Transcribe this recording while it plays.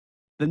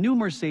The new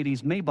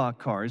Mercedes-Maybach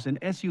cars and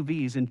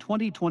SUVs in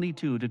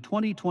 2022 to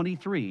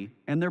 2023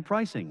 and their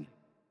pricing.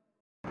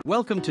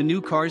 Welcome to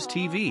New Cars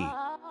TV.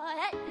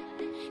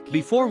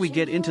 Before we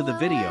get into the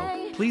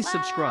video, please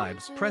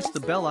subscribe, press the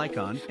bell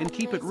icon, and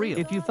keep it real.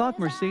 If you thought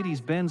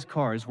Mercedes-Benz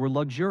cars were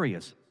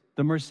luxurious,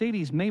 the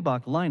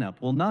Mercedes-Maybach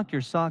lineup will knock your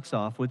socks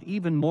off with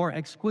even more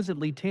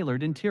exquisitely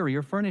tailored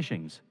interior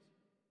furnishings.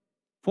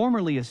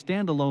 Formerly a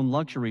standalone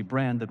luxury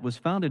brand that was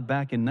founded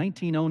back in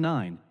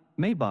 1909,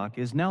 Maybach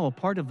is now a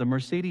part of the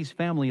Mercedes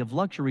family of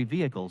luxury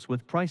vehicles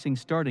with pricing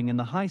starting in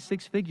the high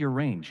six-figure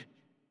range.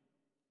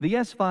 The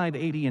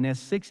S580 and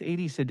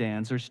S680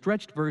 sedans are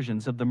stretched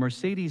versions of the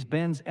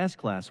Mercedes-Benz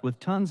S-Class with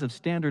tons of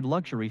standard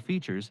luxury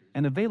features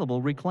and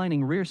available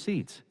reclining rear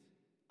seats.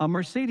 A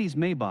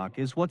Mercedes-Maybach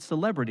is what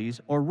celebrities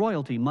or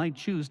royalty might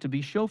choose to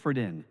be chauffeured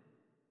in.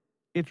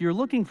 If you're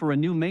looking for a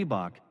new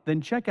Maybach,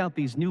 then check out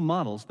these new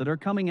models that are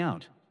coming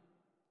out.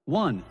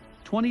 1.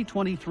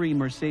 2023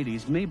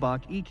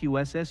 Mercedes-Maybach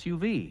EQS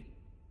SUV.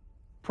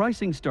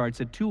 Pricing starts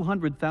at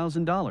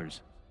 $200,000.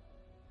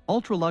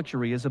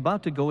 Ultra-luxury is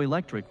about to go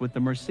electric with the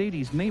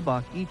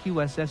Mercedes-Maybach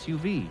EQS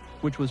SUV,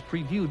 which was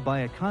previewed by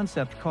a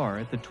concept car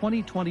at the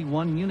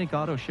 2021 Munich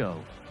Auto Show.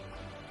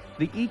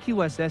 The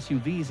EQS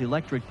SUV's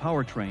electric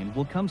powertrain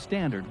will come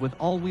standard with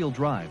all-wheel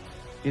drive,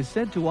 is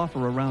said to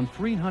offer around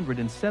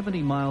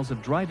 370 miles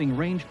of driving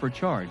range per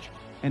charge,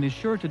 and is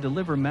sure to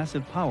deliver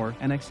massive power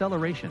and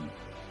acceleration.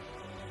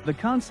 The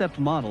concept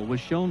model was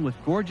shown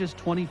with gorgeous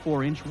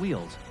 24-inch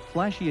wheels,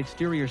 flashy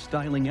exterior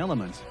styling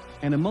elements,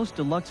 and a most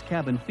deluxe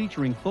cabin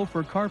featuring faux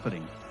fur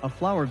carpeting, a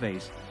flower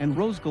vase, and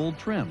rose gold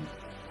trim.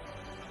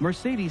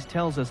 Mercedes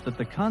tells us that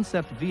the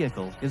concept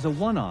vehicle is a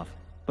one-off,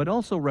 but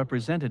also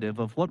representative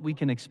of what we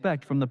can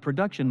expect from the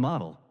production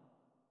model.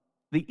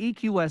 The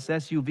EQS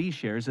SUV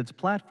shares its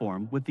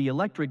platform with the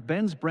electric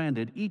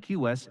Benz-branded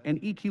EQS and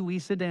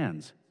EQE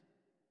sedans.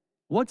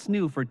 What's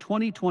new for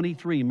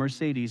 2023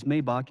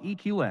 Mercedes-Maybach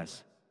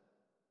EQS?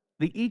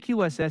 The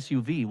EQS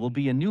SUV will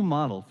be a new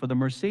model for the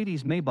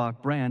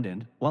Mercedes-Maybach brand,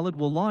 and, while it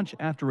will launch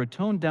after a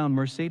toned-down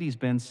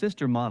Mercedes-Benz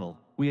sister model,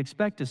 we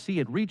expect to see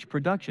it reach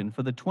production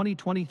for the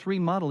 2023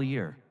 model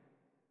year.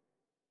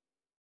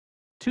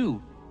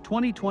 2.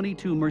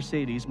 2022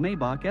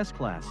 Mercedes-Maybach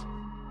S-Class.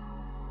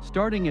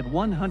 Starting at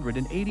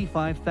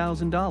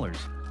 $185,000.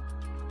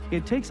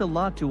 It takes a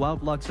lot to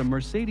outlux a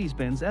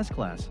Mercedes-Benz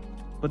S-Class,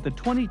 but the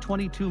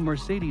 2022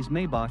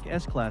 Mercedes-Maybach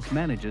S-Class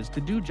manages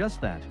to do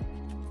just that.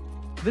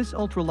 This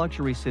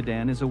ultra-luxury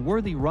sedan is a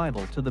worthy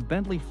rival to the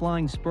Bentley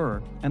Flying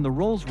Spur and the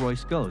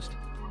Rolls-Royce Ghost,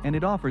 and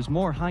it offers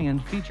more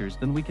high-end features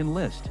than we can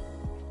list.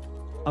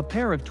 A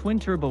pair of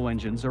twin-turbo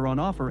engines are on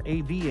offer,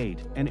 a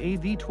V8 and a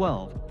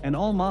V12, and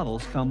all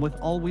models come with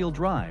all-wheel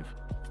drive.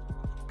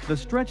 The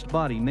stretched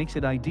body makes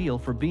it ideal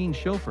for being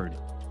chauffeured,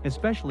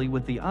 especially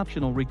with the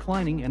optional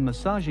reclining and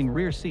massaging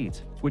rear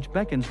seats, which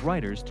beckons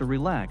riders to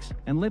relax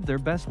and live their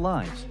best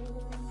lives.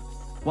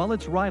 While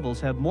its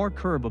rivals have more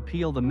curb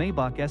appeal, the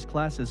Maybach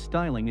S-Class's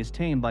styling is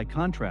tame by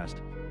contrast,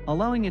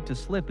 allowing it to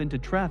slip into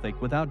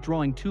traffic without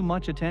drawing too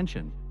much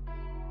attention.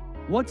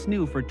 What's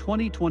new for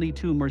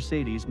 2022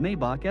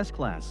 Mercedes-Maybach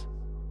S-Class?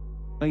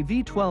 A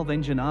V12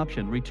 engine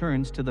option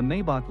returns to the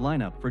Maybach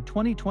lineup for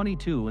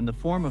 2022 in the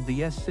form of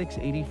the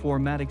S680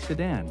 4MATIC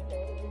sedan.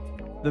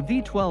 The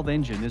V12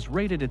 engine is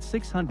rated at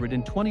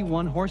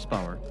 621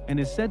 horsepower and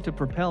is said to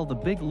propel the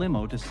big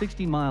limo to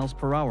 60 miles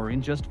per hour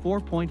in just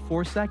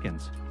 4.4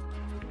 seconds.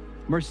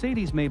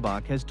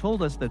 Mercedes-Maybach has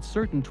told us that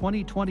certain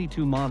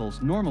 2022 models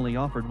normally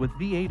offered with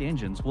V8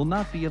 engines will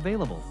not be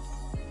available.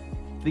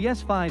 The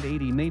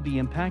S580 may be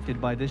impacted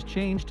by this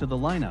change to the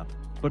lineup,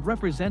 but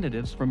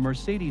representatives from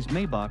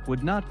Mercedes-Maybach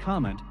would not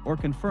comment or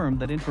confirm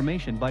that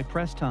information by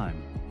press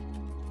time.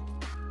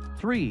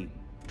 3.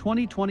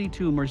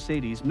 2022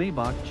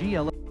 Mercedes-Maybach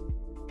GL